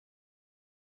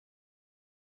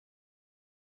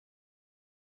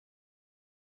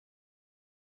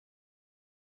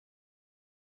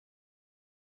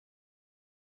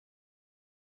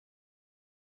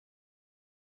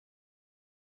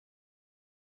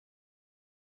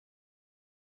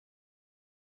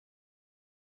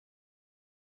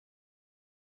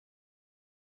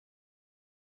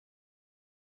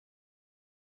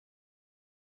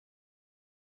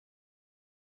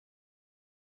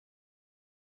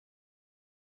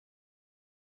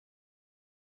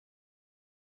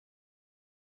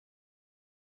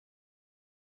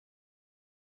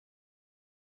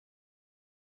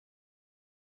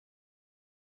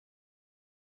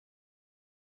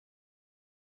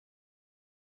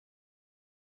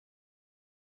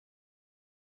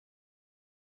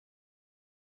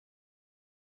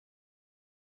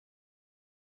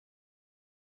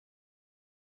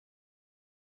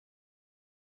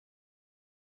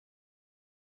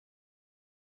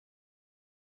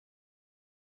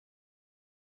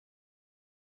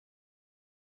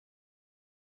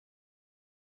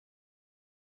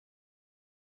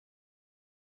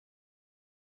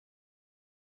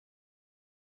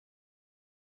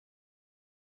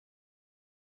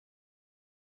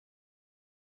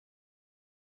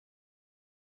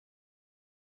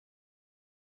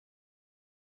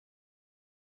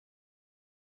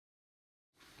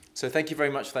So thank you very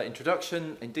much for that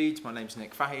introduction. Indeed, my name's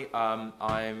Nick Fahy.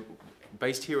 I'm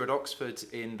based here at Oxford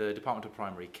in the Department of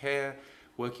Primary Care,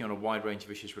 working on a wide range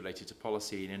of issues related to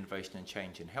policy and innovation and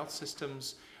change in health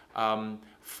systems.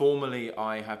 Formerly,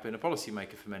 I have been a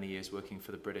policymaker for many years, working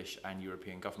for the British and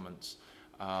European governments,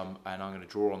 and I'm going to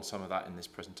draw on some of that in this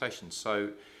presentation.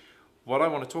 So what I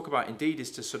want to talk about indeed is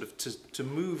to sort of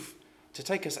to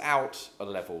take us out a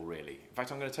level, really. In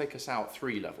fact, I'm going to take us out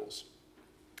 3 levels.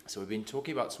 So we've been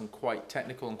talking about some quite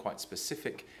technical and quite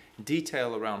specific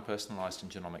detail around personalised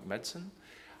and genomic medicine.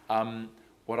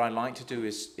 What I'd like to do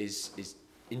is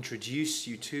introduce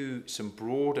you to some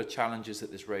broader challenges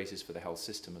that this raises for the health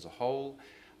system as a whole,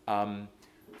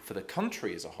 for the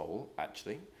country as a whole,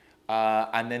 actually,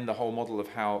 and then the whole model of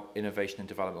how innovation and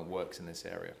development works in this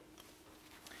area.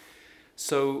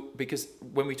 So, because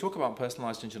when we talk about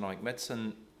personalised and genomic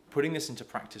medicine, putting this into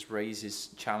practice raises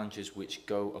challenges which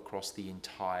go across the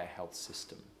entire health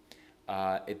system.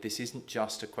 This isn't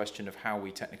just a question of how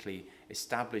we technically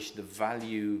establish the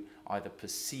value, either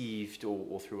perceived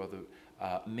or through other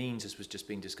means, as was just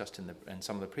being discussed in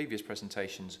some of the previous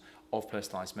presentations, of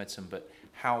personalised medicine, but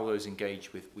how those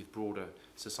engage with broader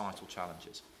societal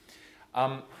challenges.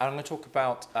 I'm going to talk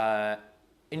about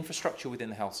infrastructure within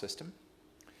the health system.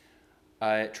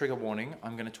 Trigger warning,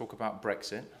 I'm going to talk about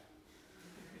Brexit.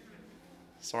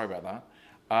 Sorry about that.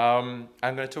 I'm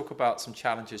going to talk about some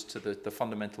challenges to the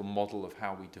fundamental model of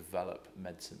how we develop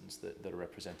medicines that are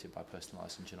represented by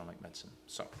personalised and genomic medicine.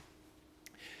 So,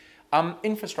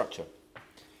 infrastructure.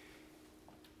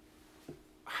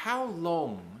 How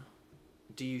long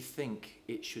do you think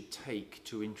it should take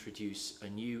to introduce a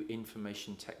new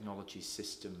information technology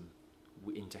system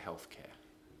into healthcare?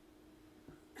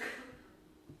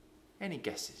 Any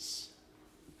guesses?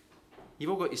 You've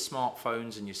all got your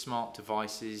smartphones and your smart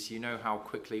devices. You know how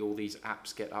quickly all these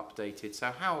apps get updated.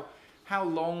 So how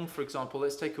long, for example,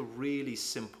 let's take a really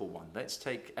simple one. Let's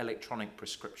take electronic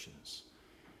prescriptions.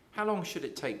 How long should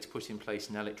it take to put in place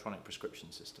an electronic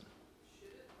prescription system?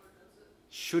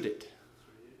 Should it?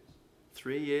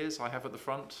 3 years I have at the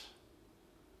front.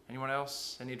 Anyone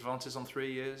else? Any advances on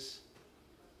 3 years?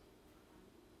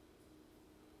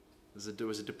 There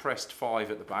was a depressed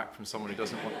 5 at the back from someone who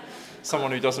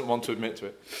doesn't want to admit to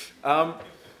it.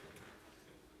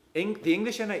 The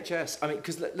English NHS, I mean,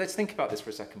 because let's think about this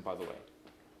for a second, by the way.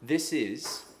 This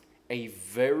is a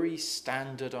very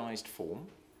standardized form,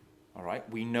 all right?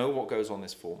 We know what goes on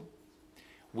this form.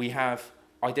 We have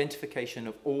identification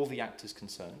of all the actors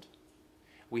concerned.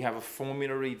 We have a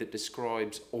formulary that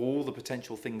describes all the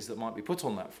potential things that might be put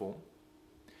on that form.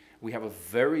 We have a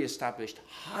very established,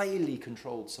 highly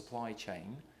controlled supply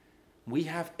chain. We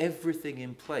have everything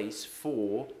in place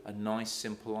for a nice,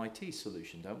 simple IT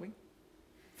solution, don't we?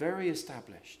 Very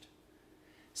established.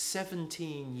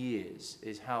 17 years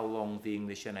is how long the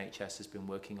English NHS has been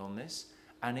working on this,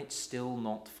 and it's still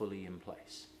not fully in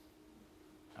place.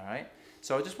 All right?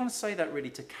 So I just want to say that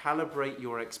really to calibrate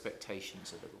your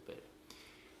expectations a little bit.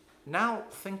 Now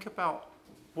think about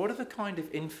what are the kind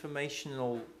of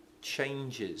informational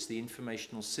changes, the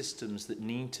informational systems that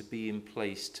need to be in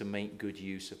place to make good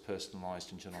use of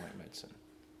personalised and genomic medicine?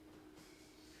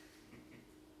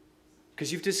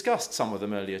 Because you've discussed some of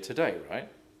them earlier today, right?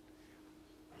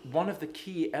 One of the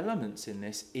key elements in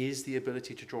this is the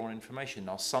ability to draw on information.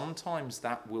 Now, sometimes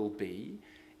that will be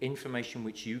information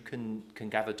which you can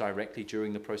gather directly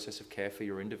during the process of care for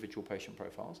your individual patient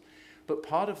profiles. But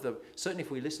part of certainly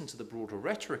if we listen to the broader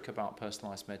rhetoric about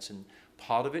personalised medicine,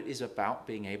 part of it is about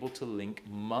being able to link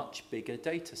much bigger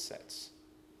data sets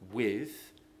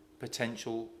with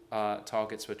potential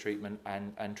targets for treatment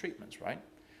and treatments, right?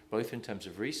 Both in terms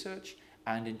of research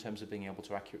and in terms of being able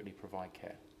to accurately provide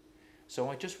care. So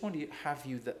I just want to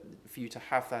for you to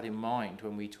have that in mind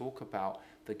when we talk about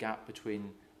the gap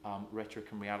between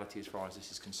rhetoric and reality as far as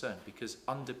this is concerned, because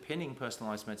underpinning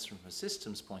personalised medicine from a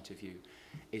systems point of view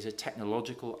is a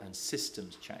technological and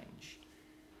systems change,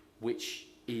 which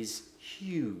is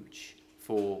huge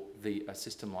for a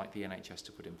system like the NHS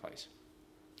to put in place.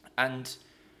 And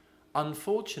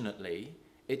unfortunately,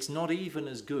 it's not even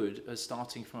as good as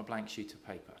starting from a blank sheet of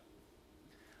paper.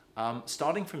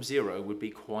 Starting from 0 would be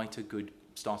quite a good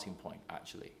starting point,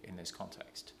 actually, in this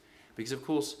context. Because, of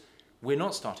course, we're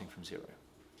not starting from 0.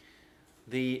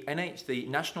 The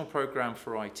National Programme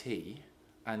for IT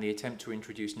and the attempt to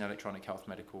introduce an electronic health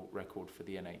medical record for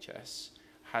the NHS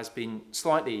has been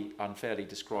slightly unfairly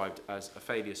described as a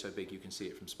failure so big you can see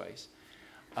it from space.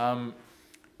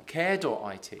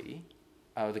 Care.IT,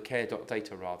 the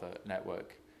Care.data rather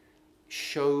network,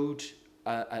 showed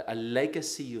a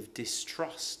legacy of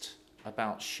distrust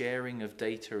about sharing of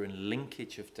data and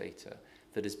linkage of data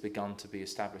that has begun to be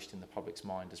established in the public's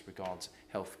mind as regards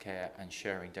healthcare and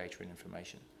sharing data and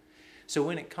information. So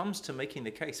when it comes to making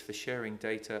the case for sharing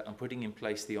data and putting in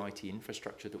place the IT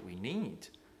infrastructure that we need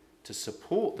to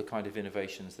support the kind of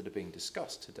innovations that are being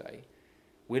discussed today,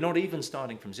 we're not even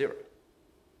starting from zero.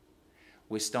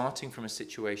 We're starting from a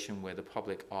situation where the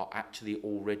public are actually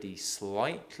already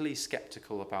slightly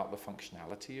skeptical about the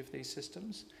functionality of these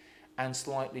systems and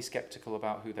slightly skeptical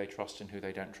about who they trust and who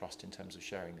they don't trust in terms of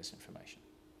sharing this information.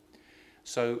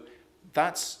 So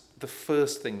that's the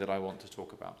first thing that I want to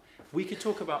talk about. We could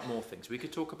talk about more things. We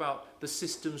could talk about the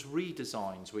systems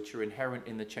redesigns which are inherent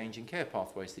in the changing care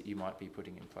pathways that you might be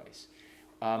putting in place.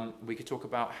 We could talk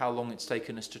about how long it's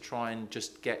taken us to try and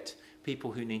just get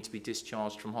people who need to be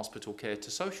discharged from hospital care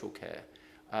to social care,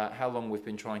 how long we've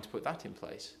been trying to put that in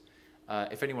place.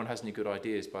 If anyone has any good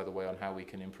ideas, by the way, on how we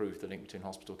can improve the link between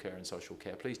hospital care and social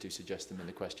care, please do suggest them in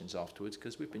the questions afterwards,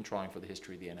 because we've been trying for the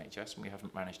history of the NHS and we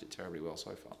haven't managed it terribly well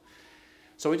so far.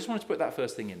 So I just wanted to put that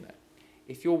first thing in there.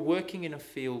 If you're working in a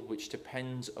field which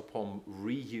depends upon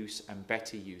reuse and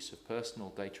better use of personal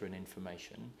data and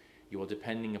information, you are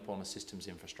depending upon a systems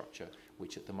infrastructure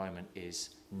which at the moment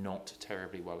is not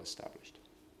terribly well established.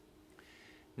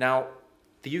 Now,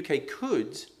 the UK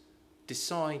could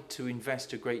decide to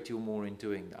invest a great deal more in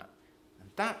doing that. And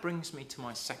that brings me to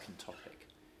my second topic,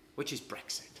 which is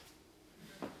Brexit.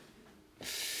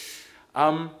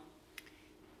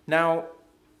 Now,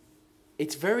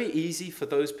 it's very easy for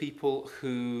those people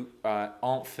who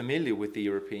aren't familiar with the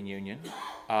European Union,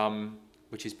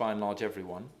 which is by and large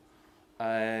everyone,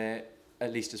 at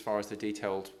least as far as the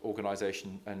detailed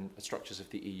organisation and structures of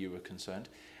the EU are concerned,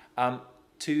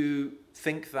 to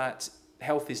think that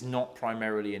health is not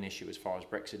primarily an issue as far as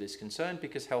Brexit is concerned,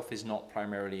 because health is not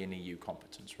primarily an EU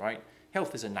competence, right?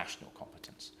 Health is a national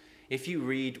competence. If you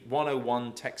read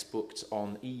 101 textbooks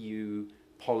on EU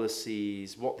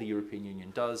policies, what the European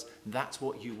Union does, that's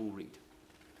what you will read.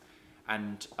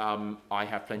 And I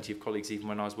have plenty of colleagues, even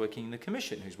when I was working in the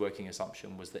Commission, whose working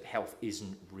assumption was that health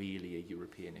isn't really a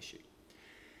European issue.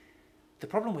 The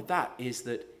problem with that is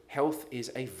that health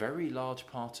is a very large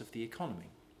part of the economy.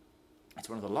 It's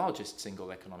one of the largest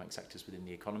single economic sectors within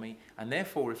the economy, and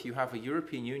therefore if you have a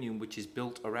European Union which is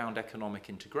built around economic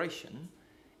integration,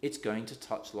 it's going to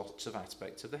touch lots of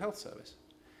aspects of the health service.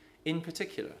 In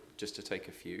particular, just to take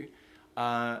a few,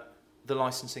 the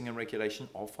licensing and regulation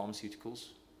of pharmaceuticals,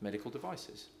 medical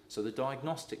devices. So the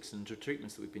diagnostics and the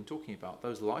treatments that we've been talking about,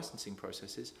 those licensing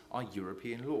processes are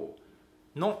European law.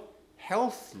 Not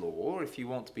health law, if you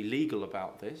want to be legal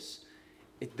about this,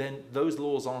 then those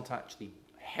laws aren't actually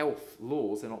health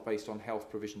laws. They're not based on health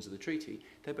provisions of the treaty.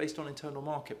 They're based on internal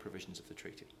market provisions of the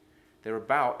treaty. They're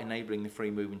about enabling the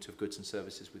free movement of goods and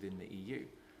services within the EU.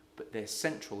 But their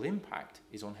central impact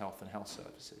is on health and health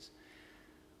services.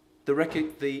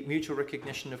 The mutual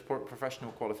recognition of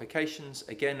professional qualifications,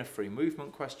 again a free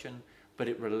movement question, but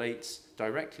it relates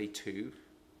directly to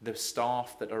the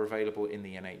staff that are available in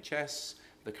the NHS,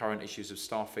 the current issues of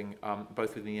staffing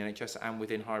both within the NHS and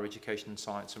within higher education,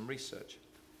 science and research.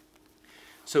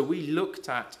 So we looked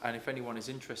at, and if anyone is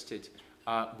interested,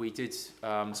 we did,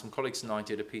 some colleagues and I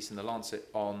did a piece in the Lancet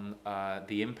on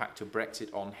the impact of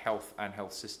Brexit on health and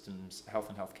health systems, health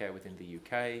and healthcare within the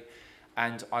UK,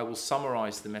 and I will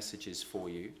summarise the messages for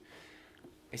you.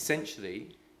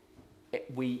 Essentially,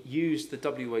 we used the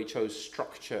WHO's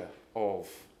structure of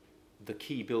the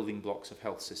key building blocks of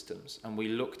health systems, and we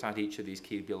looked at each of these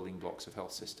key building blocks of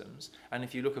health systems, and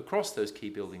if you look across those key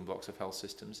building blocks of health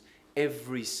systems,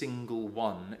 every single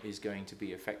one is going to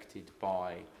be affected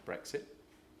by Brexit.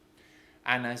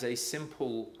 And as a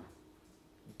simple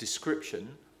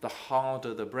description, the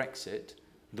harder the Brexit,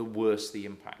 the worse the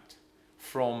impact.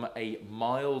 From a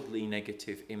mildly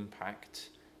negative impact,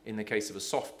 in the case of a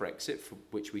soft Brexit,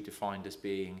 which we defined as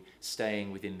being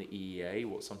staying within the EEA,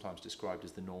 what's sometimes described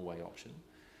as the Norway option,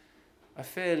 a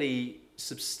fairly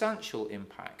substantial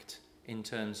impact in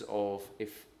terms of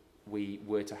if we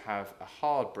were to have a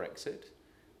hard Brexit,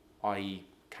 i.e.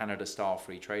 Canada-style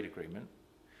free trade agreement,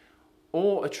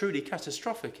 or a truly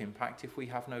catastrophic impact if we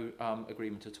have no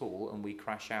agreement at all and we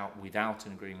crash out without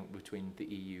an agreement between the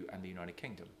EU and the United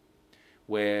Kingdom,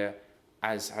 where,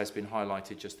 as has been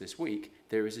highlighted just this week,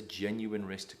 there is a genuine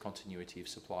risk to continuity of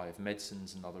supply of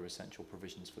medicines and other essential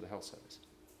provisions for the health service.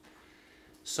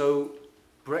 So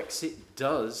Brexit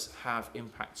does have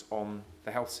impacts on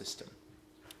the health system.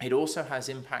 It also has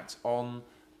impacts on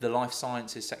the life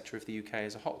sciences sector of the UK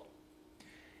as a whole.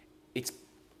 It's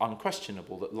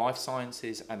unquestionable that life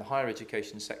sciences and the higher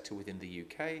education sector within the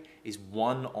UK is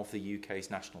one of the UK's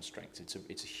national strengths.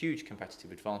 It's a huge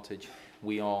competitive advantage.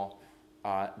 We are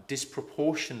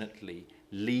disproportionately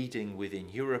leading within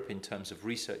Europe in terms of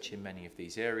research in many of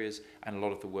these areas, and a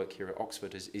lot of the work here at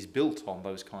Oxford is built on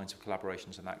those kinds of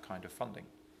collaborations and that kind of funding.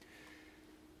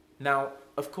 Now,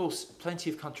 of course, plenty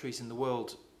of countries in the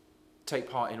world take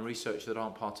part in research that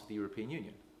aren't part of the European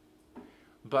Union.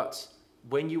 But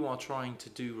when you are trying to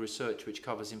do research which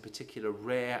covers in particular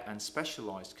rare and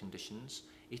specialised conditions,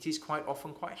 it is quite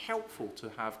often quite helpful to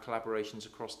have collaborations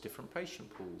across different patient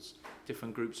pools,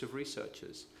 different groups of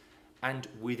researchers, and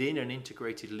within an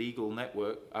integrated legal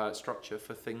network structure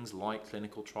for things like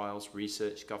clinical trials,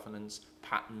 research governance,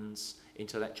 patents,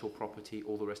 intellectual property,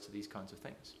 all the rest of these kinds of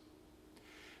things.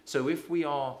 So if we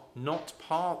are not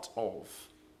part of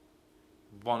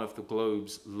one of the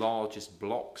globe's largest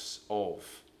blocks of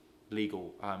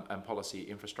legal and policy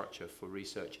infrastructure for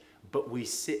research, but we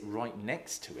sit right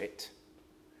next to it,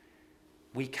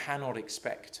 we cannot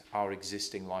expect our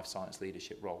existing life science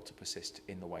leadership role to persist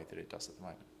in the way that it does at the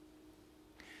moment.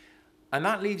 And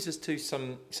that leaves us to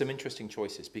some interesting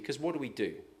choices, because what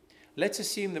do? Let's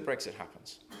assume that Brexit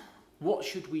happens. What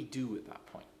should we do at that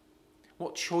point?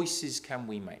 What choices can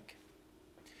we make?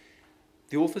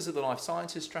 The authors of the Life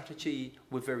Sciences Strategy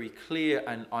were very clear,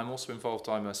 and I'm also involved,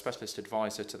 I'm a specialist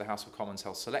advisor to the House of Commons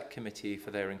Health Select Committee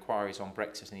for their inquiries on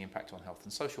Brexit and the impact on health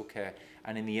and social care,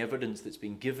 and in the evidence that's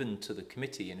been given to the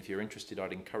committee, and if you're interested,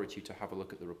 I'd encourage you to have a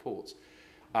look at the reports.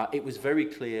 It was very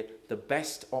clear the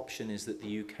best option is that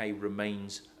the UK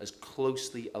remains as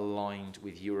closely aligned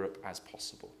with Europe as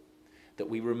possible, that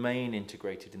we remain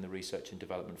integrated in the research and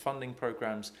development funding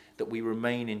programs, that we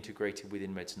remain integrated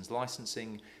within medicines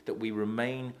licensing, that we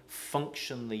remain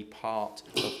functionally part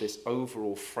of this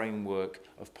overall framework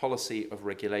of policy, of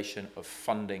regulation, of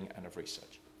funding and of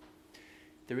research.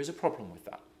 There is a problem with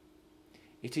that.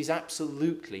 It is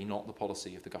absolutely not the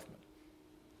policy of the government,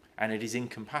 and it is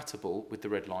incompatible with the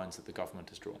red lines that the government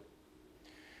has drawn.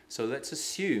 So let's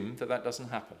assume that that doesn't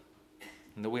happen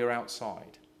and that we are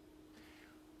outside.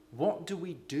 What do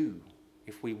we do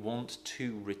if we want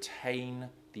to retain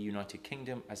the United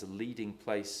Kingdom as a leading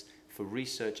place for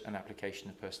research and application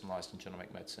of personalised and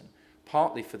genomic medicine,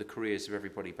 partly for the careers of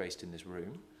everybody based in this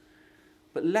room,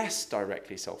 but less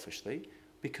directly, selfishly,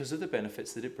 because of the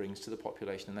benefits that it brings to the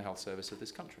population and the health service of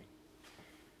this country?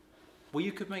 Well,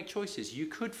 you could make choices. You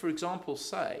could, for example,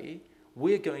 say,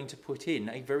 we're going to put in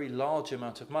a very large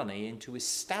amount of money into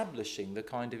establishing the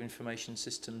kind of information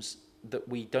systems that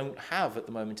we don't have at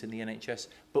the moment in the NHS,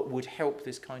 but would help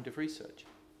this kind of research.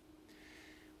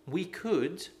 We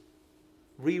could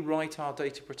rewrite our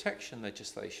data protection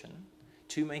legislation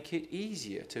to make it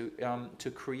easier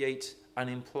to create an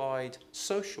implied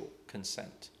social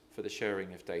consent for the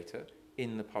sharing of data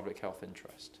in the public health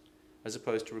interest, as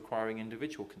opposed to requiring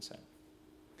individual consent.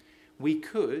 We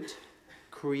could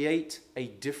create a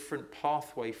different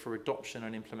pathway for adoption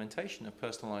and implementation of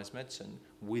personalised medicine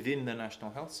within the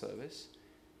National Health Service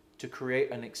to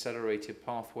create an accelerated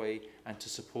pathway and to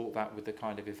support that with the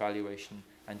kind of evaluation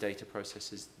and data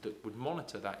processes that would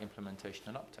monitor that implementation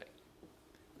and uptake.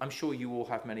 I'm sure you all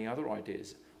have many other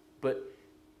ideas, but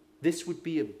this would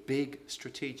be a big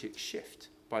strategic shift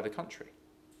by the country.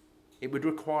 It would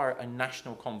require a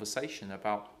national conversation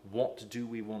about what do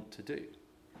we want to do.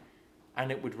 And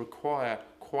it would require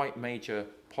quite major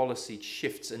policy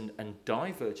shifts and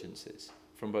divergences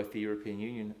from both the European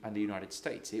Union and the United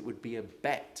States. It would be a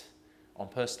bet on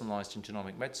personalised and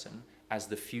genomic medicine as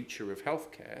the future of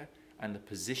healthcare and the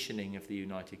positioning of the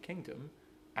United Kingdom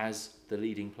as the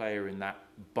leading player in that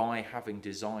by having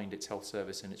designed its health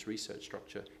service and its research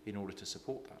structure in order to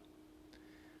support that.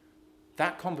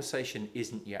 That conversation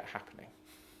isn't yet happening.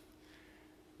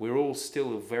 We're all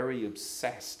still very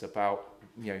obsessed about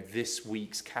this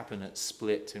week's cabinet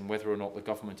split and whether or not the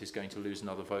government is going to lose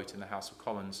another vote in the House of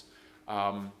Commons.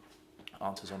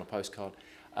 Answers on a postcard.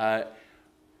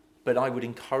 But I would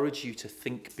encourage you to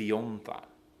think beyond that.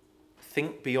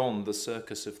 Think beyond the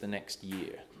circus of the next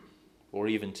year or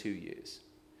even 2 years.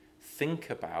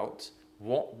 Think about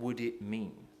what would it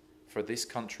mean for this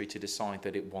country to decide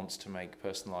that it wants to make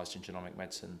personalised and genomic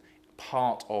medicine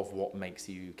part of what makes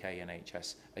the UK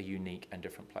NHS a unique and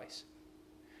different place.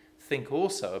 Think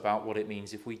also about what it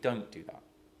means if we don't do that.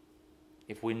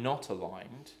 If we're not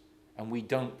aligned and we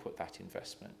don't put that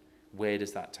investment, where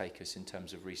does that take us in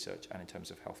terms of research and in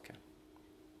terms of healthcare?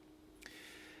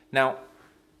 Now,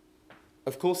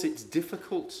 of course, it's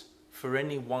difficult for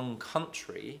any one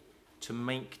country to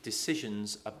make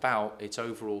decisions about its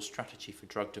overall strategy for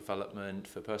drug development,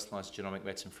 for personalised genomic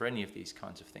medicine, for any of these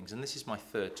kinds of things. And this is my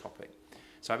third topic.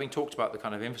 So having talked about the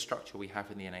kind of infrastructure we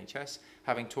have in the NHS,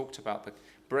 having talked about the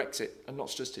Brexit, and not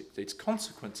just its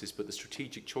consequences, but the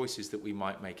strategic choices that we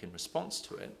might make in response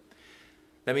to it,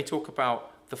 let me talk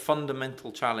about the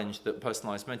fundamental challenge that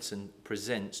personalized medicine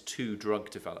presents to drug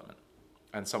development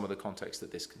and some of the context that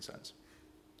this concerns.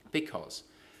 Because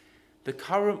the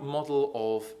current model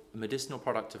of medicinal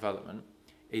product development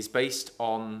is based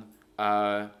on,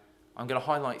 I'm going to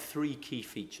highlight 3 key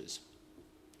features,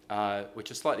 which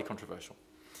are slightly controversial.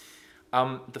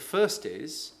 The first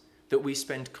is that we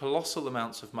spend colossal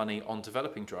amounts of money on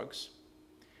developing drugs,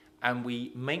 and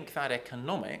we make that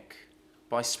economic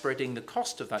by spreading the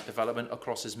cost of that development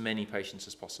across as many patients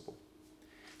as possible.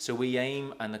 So we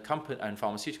aim, and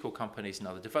pharmaceutical companies and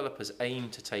other developers aim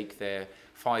to take their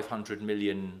 500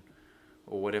 million,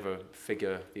 or whatever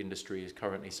figure the industry is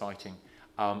currently citing,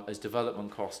 as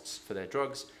development costs for their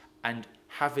drugs, and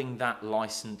having that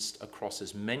licensed across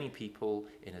as many people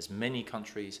in as many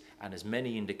countries and as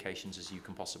many indications as you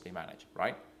can possibly manage,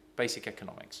 right? Basic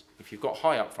economics. If you've got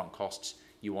high upfront costs,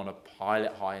 you want to pile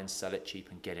it high and sell it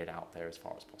cheap and get it out there as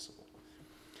far as possible.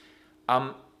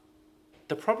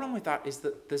 The problem with that is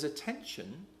that there's a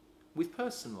tension with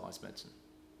personalized medicine.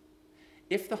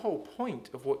 If the whole point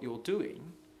of what you're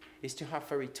doing is to have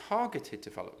very targeted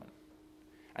development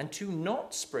and to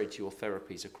not spread your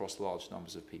therapies across large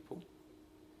numbers of people,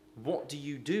 what do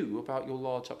you do about your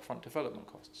large upfront development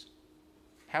costs?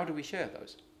 How do we share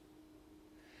those?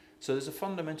 So there's a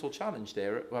fundamental challenge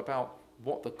there about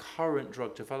what the current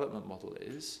drug development model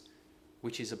is,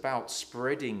 which is about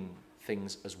spreading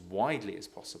things as widely as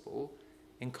possible,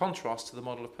 in contrast to the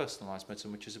model of personalized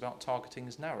medicine, which is about targeting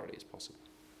as narrowly as possible.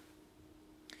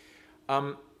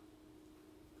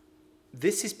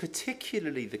 This is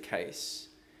particularly the case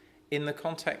in the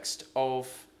context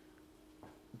of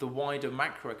the wider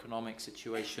macroeconomic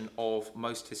situation of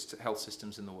most health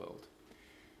systems in the world.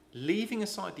 Leaving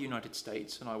aside the United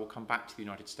States, and I will come back to the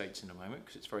United States in a moment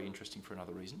because it's very interesting for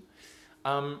another reason.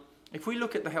 If we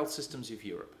look at the health systems of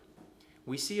Europe,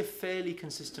 we see a fairly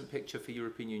consistent picture for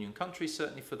European Union countries,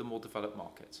 certainly for the more developed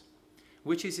markets,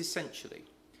 which is essentially,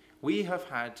 we have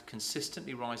had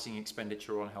consistently rising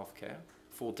expenditure on healthcare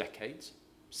for decades,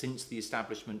 since the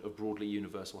establishment of broadly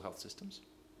universal health systems,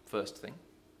 first thing.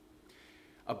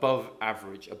 Above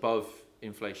average, above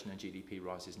inflation and GDP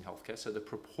rises in healthcare, so the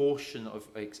proportion of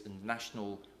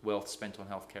national wealth spent on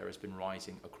healthcare has been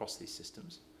rising across these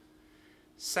systems.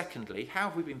 Secondly, how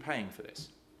have we been paying for this?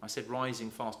 I said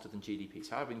rising faster than GDP,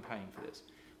 so how have we been paying for this?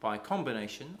 By a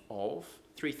combination of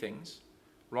 3 things: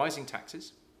 rising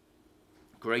taxes,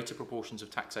 greater proportions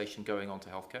of taxation going on to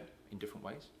healthcare in different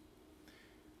ways,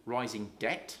 rising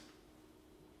debt,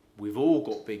 we've all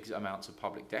got big amounts of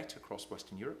public debt across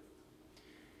Western Europe,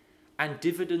 and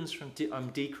dividends from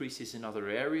decreases in other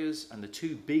areas, and the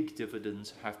 2 big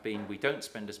dividends have been we don't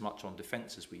spend as much on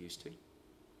defence as we used to,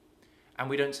 and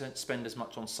we don't spend as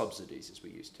much on subsidies as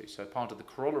we used to. So part of the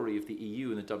corollary of the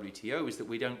EU and the WTO is that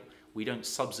we don't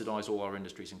subsidise all our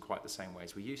industries in quite the same way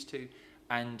as we used to,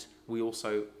 and we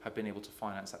also have been able to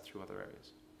finance that through other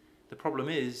areas. The problem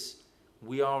is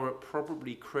we are at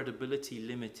probably credibility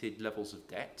limited levels of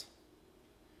debt.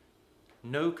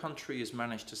 No country has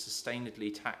managed to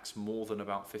sustainably tax more than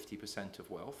about 50% of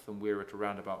wealth, and we're at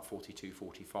around about 42,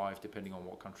 45, depending on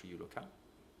what country you look at.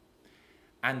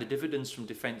 And the dividends from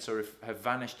defence have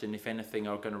vanished, and if anything,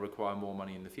 are going to require more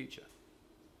money in the future.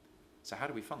 So how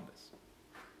do we fund this?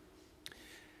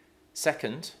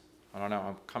 Second, and I know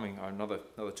I'm coming another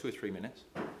 2 or 3 minutes.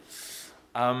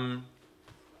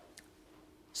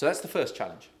 So that's the first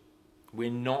challenge. We're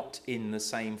not in the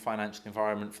same financial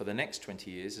environment for the next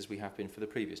 20 years as we have been for the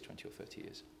previous 20 or 30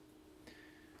 years.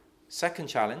 Second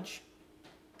challenge,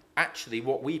 actually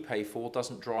what we pay for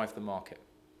doesn't drive the market.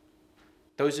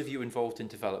 Those of you involved in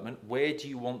development, where do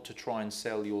you want to try and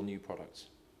sell your new products?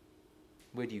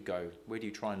 Where do you go? Where do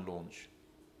you try and launch?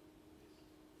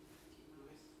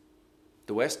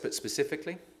 The West, but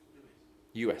specifically?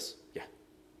 US, yeah.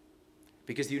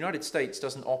 Because the United States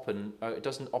doesn't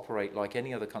operate like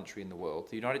any other country in the world.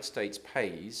 The United States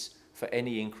pays for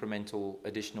any incremental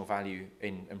additional value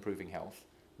in improving health,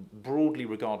 broadly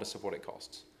regardless of what it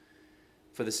costs.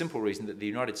 For the simple reason that the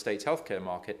United States healthcare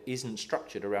market isn't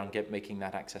structured around making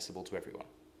that accessible to everyone.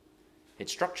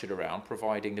 It's structured around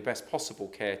providing the best possible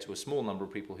care to a small number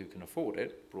of people who can afford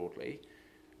it, broadly,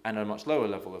 and a much lower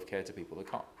level of care to people that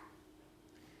can't.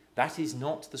 That is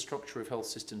not the structure of health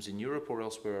systems in Europe or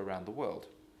elsewhere around the world.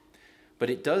 But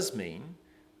it does mean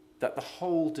that the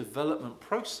whole development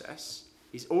process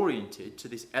is oriented to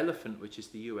this elephant, which is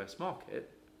the US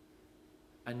market,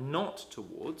 and not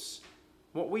towards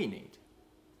what we need.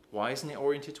 Why isn't it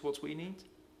oriented towards what we need?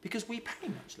 Because we pay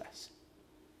much less.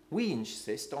 We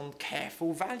insist on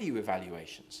careful value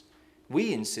evaluations.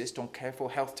 We insist on careful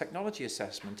health technology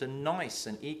assessment and NICE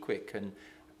and EQUIC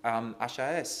and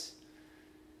HIS.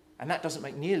 And that doesn't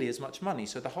make nearly as much money.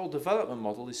 So the whole development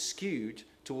model is skewed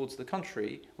towards the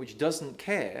country which doesn't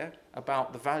care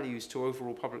about the values to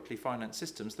overall publicly financed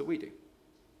systems that we do.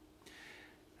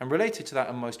 And related to that,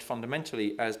 and most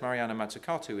fundamentally, as Mariana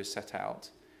Mazzucato has set out,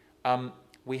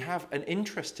 we have an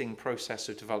interesting process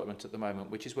of development at the moment,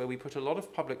 which is where we put a lot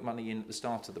of public money in at the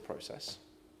start of the process,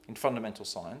 in fundamental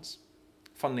science,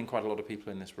 funding quite a lot of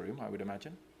people in this room, I would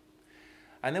imagine.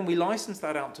 And then we license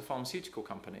that out to pharmaceutical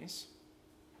companies,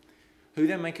 who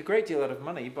then make a great deal out of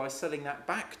money by selling that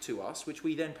back to us, which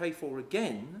we then pay for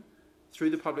again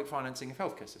through the public financing of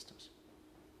healthcare systems.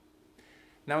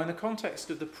 Now, in the context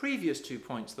of the previous 2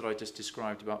 points that I just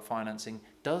described about financing,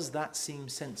 does that seem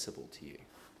sensible to you?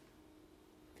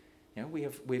 You know,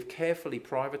 we've carefully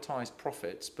privatized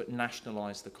profits but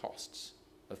nationalized the costs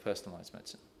of personalized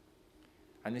medicine.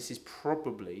 And this is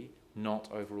probably not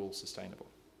overall sustainable.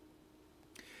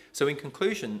 So in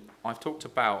conclusion, I've talked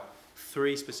about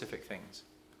 3 specific things: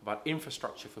 about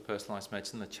infrastructure for personalised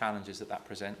medicine, the challenges that that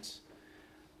presents,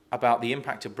 about the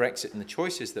impact of Brexit and the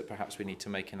choices that perhaps we need to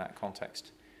make in that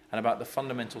context, and about the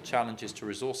fundamental challenges to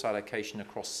resource allocation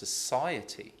across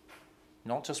society,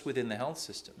 not just within the health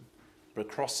system, but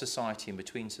across society and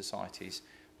between societies,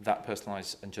 that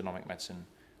personalised and genomic medicine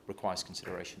requires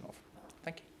consideration of.